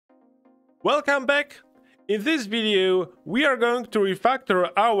Welcome back! In this video, we are going to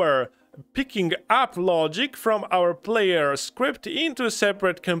refactor our picking up logic from our player script into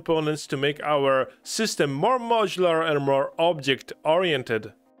separate components to make our system more modular and more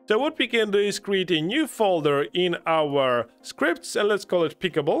object-oriented. So what we can do is create a new folder in our scripts, and let's call it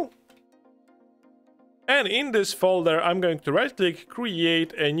Pickable. And in this folder, I'm going to right-click,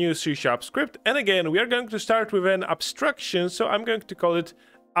 create a new C# script. And again, we are going to start with an abstraction, so I'm going to call it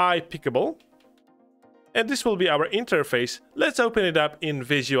IPickable. And this will be our interface. Let's open it up in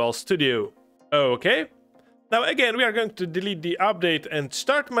Visual Studio. Okay. Now again, we are going to delete the update and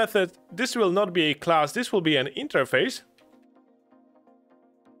start method. This will not be a class, this will be an interface.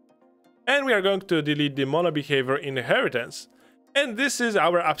 And we are going to delete the monobehavior inheritance. And this is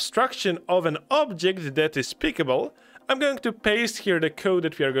our abstraction of an object that is pickable. I'm going to paste here the code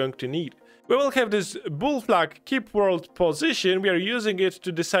that we are going to need. We will have this bool flag keep world position. We are using it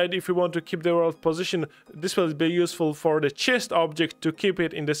to decide if we want to keep the world position. This will be useful for the chest object to keep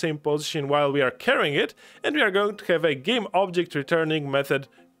it in the same position while we are carrying it. And we are going to have a game object returning method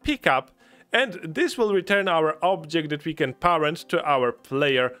pickup. And this will return our object that we can parent to our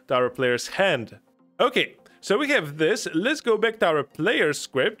player's hand. Okay, so we have this. Let's go back to our player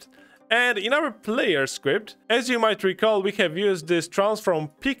script. And in our player script, as you might recall, we have used this transform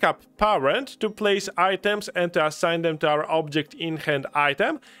pickup parent to place items and to assign them to our object in hand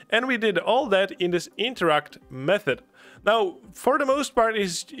item. And we did all that in this interact method. Now, for the most part,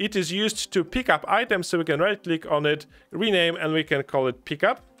 it is used to pick up items, so we can right click on it, rename, and we can call it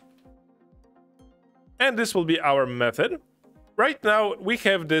pickup. And this will be our method. Right now, we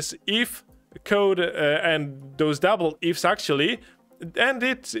have this if code and those double ifs actually. And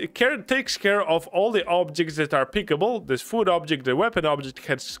it takes care of all the objects that are pickable. This food object, the weapon object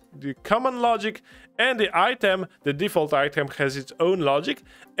has the common logic, and the item, the default item, has its own logic.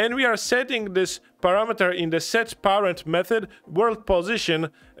 And we are setting this parameter in the setParent method, world position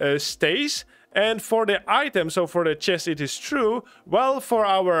stays. And for the item, so for the chest, it is true. While for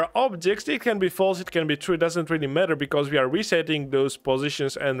our objects, it can be false, it can be true. It doesn't really matter because we are resetting those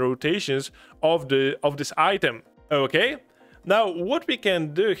positions and rotations of this item. Okay. Now, what we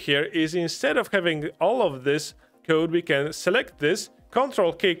can do here is instead of having all of this code, we can select this,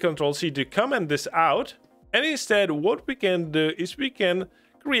 Ctrl-K, Ctrl-C to comment this out. And instead, what we can do is we can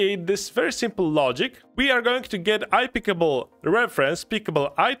create this very simple logic. We are going to get IPickable reference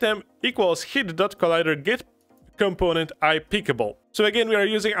pickable item equals hit.collider get component IPickable. So again, we are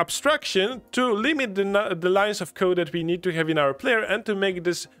using abstraction to limit the lines of code that we need to have in our player and to make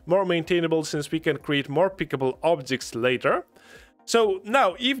this more maintainable since we can create more pickable objects later. So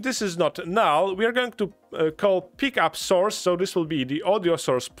now, if this is not null, we are going to call pickup source. So this will be the audio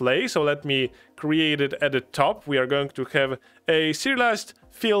source play. So let me create it at the top. We are going to have a serialized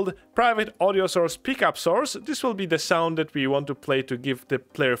field private audio source pickup source. This will be the sound that we want to play to give the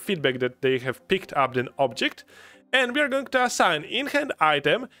player feedback that they have picked up an object. And we are going to assign in-hand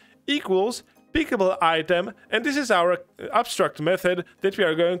item equals pickable item, and this is our abstract method that we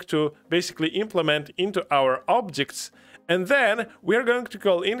are going to basically implement into our objects. And then we are going to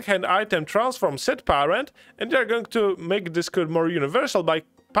call in-hand item transform setParent, and we are going to make this code more universal by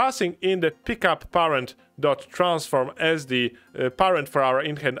passing in the pickup parent.transform as the parent for our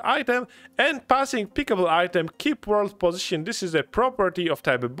in-hand item, and passing pickable item keep world position. This is a property of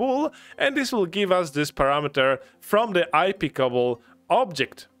type bool, and this will give us this parameter from the IPickable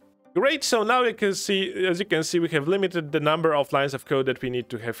object. Great, so now you can see, as you can see, we have limited the number of lines of code that we need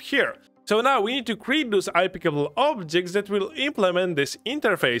to have here. So now we need to create those IPickable objects that will implement this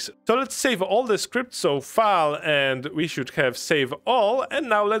interface. So let's save all the scripts, so file, and we should have save all, and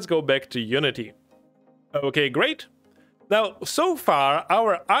now let's go back to Unity. Okay, great. Now, so far,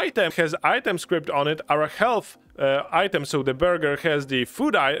 our item has item script on it, our health item, so the burger has the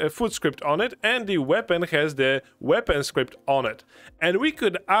food script on it, and the weapon has the weapon script on it. And we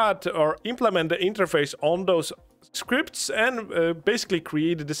could add or implement the interface on those scripts and basically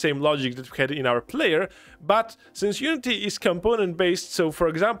create the same logic that we had in our player. But since Unity is component based, so for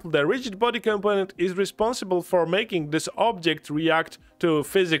example the rigid body component is responsible for making this object react to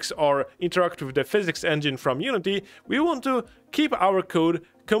physics or interact with the physics engine from Unity, we want to keep our code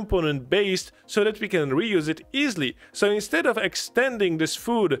component based so that we can reuse it easily. So instead of extending this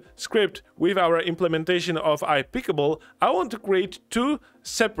food script with our implementation of IPickable, I want to create two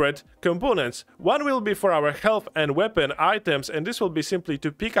separate components. One will be for our health and weapon items, and this will be simply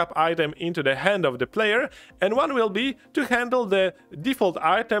to pick up item into the hand of the player, and one will be to handle the default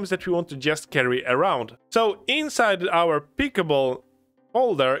items that we want to just carry around. So inside our pickable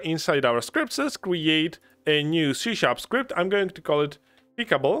folder, inside our scripts, let's create a new C# script. I'm going to call it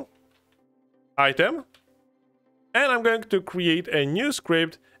Pickable. item, and I'm going to create a new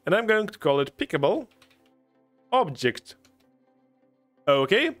script, and I'm going to call it pickable object.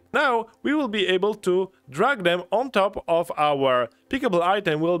 Okay, now we will be able to drag them on top of our pickable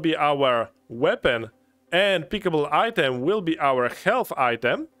item will be our weapon, and pickable item will be our health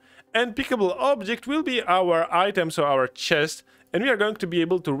item, and pickable object will be our item, so our chest, and we are going to be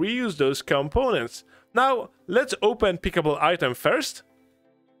able to reuse those components. Now, let's open pickable item first.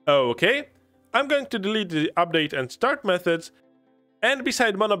 Okay, I'm going to delete the update and start methods, and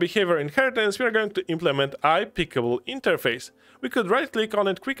beside mono behavior inheritance, we are going to implement IPickable interface. We could right click on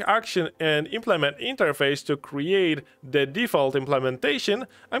it, quick action, and implement interface to create the default implementation.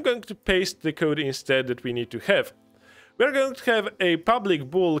 I'm going to paste the code instead that we need to have. We're going to have a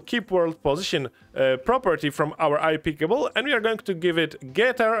public bool keep world position property from our IPickable, and we are going to give it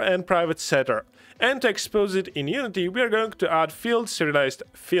getter and private setter. And to expose it in Unity, we are going to add field serialized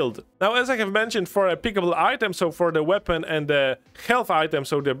field. Now, as I have mentioned, for a pickable item, so for the weapon and the health item,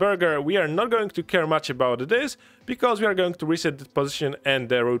 so the burger, we are not going to care much about this because we are going to reset the position and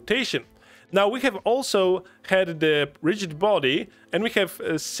the rotation. Now, we have also had the rigid body, and we have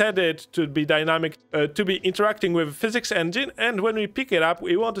set it to be dynamic, to be interacting with physics engine, and when we pick it up,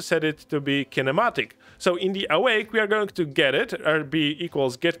 we want to set it to be kinematic. So in the awake, we are going to get it, rb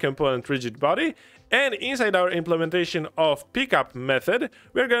equals get component rigid body, and inside our implementation of pickup method,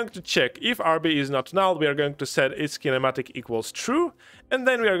 we are going to check if rb is not null, we are going to set its kinematic equals true, and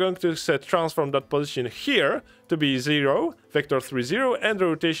then we are going to set transform.position here to be 0, vector30, and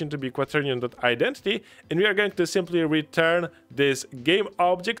rotation to be 𝗀𝗳𝗁.identity, and we are going to simply return this game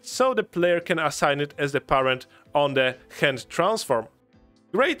object so the player can assign it as the parent on the hand transform.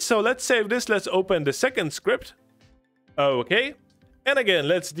 Great, so let's save this, let's open the second script. Okay, and again,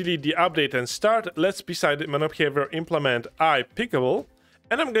 let's delete the update and start. Let's beside the mono behavior implement IPickable,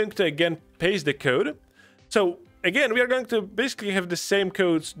 and I'm going to again paste the code. So again, we are going to basically have the same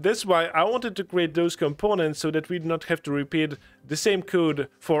codes. That's why I wanted to create those components so that we do not have to repeat the same code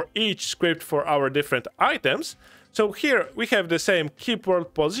for each script for our different items. So here we have the same keep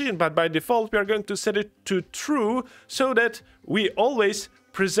world position, but by default we are going to set it to true so that we always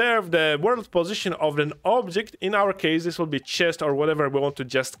preserve the world position of an object. In our case, this will be chest or whatever we want to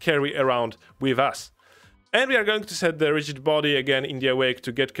just carry around with us. And we are going to set the rigid body again in the awake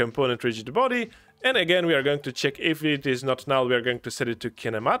to get component rigid body. And again, we are going to check if it is not null, we are going to set it to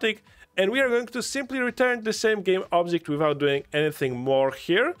kinematic. And we are going to simply return the same game object without doing anything more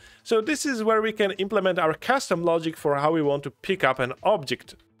here. So this is where we can implement our custom logic for how we want to pick up an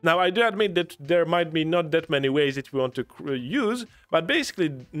object. Now, I do admit that there might be not that many ways that we want to use, but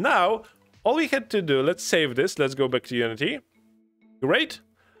basically now, all we had to do, let's save this, let's go back to Unity. Great.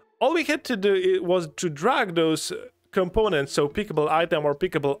 All we had to do was to drag those components, so pickable item or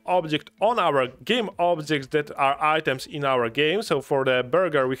pickable object, on our game objects that are items in our game. So for the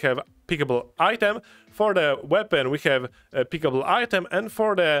burger, we have pickable item. For the weapon, we have a pickable item. And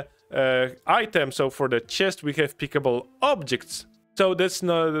for the item, so for the chest, we have pickable objects. So that's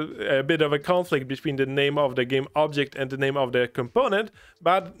not a bit of a conflict between the name of the game object and the name of the component.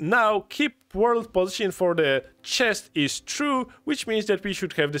 But now keep world position for the chest is true, which means that we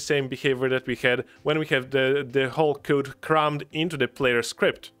should have the same behavior that we had when we have the whole code crammed into the player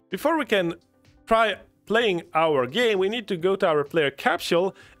script. Before we can try playing our game, we need to go to our player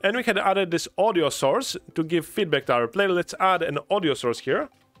capsule, and we had added this audio source to give feedback to our player. Let's add an audio source here.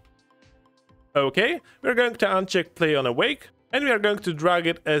 Okay, we're going to uncheck play on awake. And we are going to drag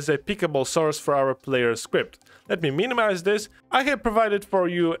it as a pickable source for our player script. Let me minimize this. I have provided for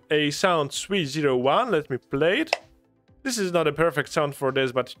you a sound 𝗁𝗁01. Let me play it. This is not a perfect sound for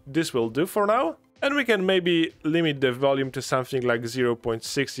this, but this will do for now. And we can maybe limit the volume to something like 0.6,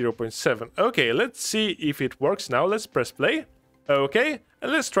 0.7. Okay, let's see if it works now. Let's press play. Okay,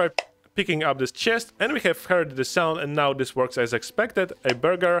 and let's try picking up this chest, and we have heard the sound, and now this works as expected. A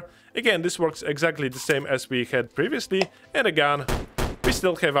burger. Again, this works exactly the same as we had previously. And a gun. We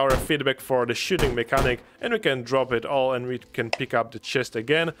still have our feedback for the shooting mechanic, and we can drop it all, and we can pick up the chest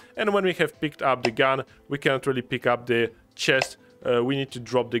again. And when we have picked up the gun, we cannot really pick up the chest. We need to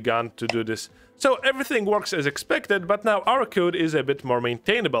drop the gun to do this. So everything works as expected, but now our code is a bit more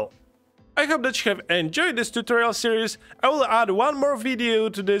maintainable. I hope that you have enjoyed this tutorial series. I will add one more video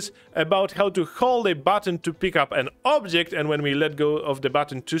to this about how to hold a button to pick up an object, and when we let go of the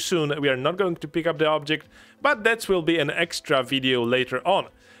button too soon, we are not going to pick up the object, but that will be an extra video later on.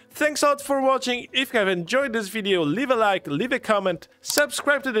 Thanks a lot for watching. If you have enjoyed this video, leave a like, leave a comment,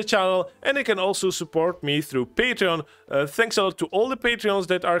 subscribe to the channel, and you can also support me through Patreon. Thanks a lot to all the Patreons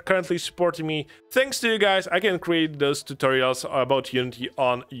that are currently supporting me. Thanks to you guys, I can create those tutorials about Unity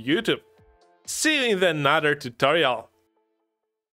on YouTube. See you in another tutorial.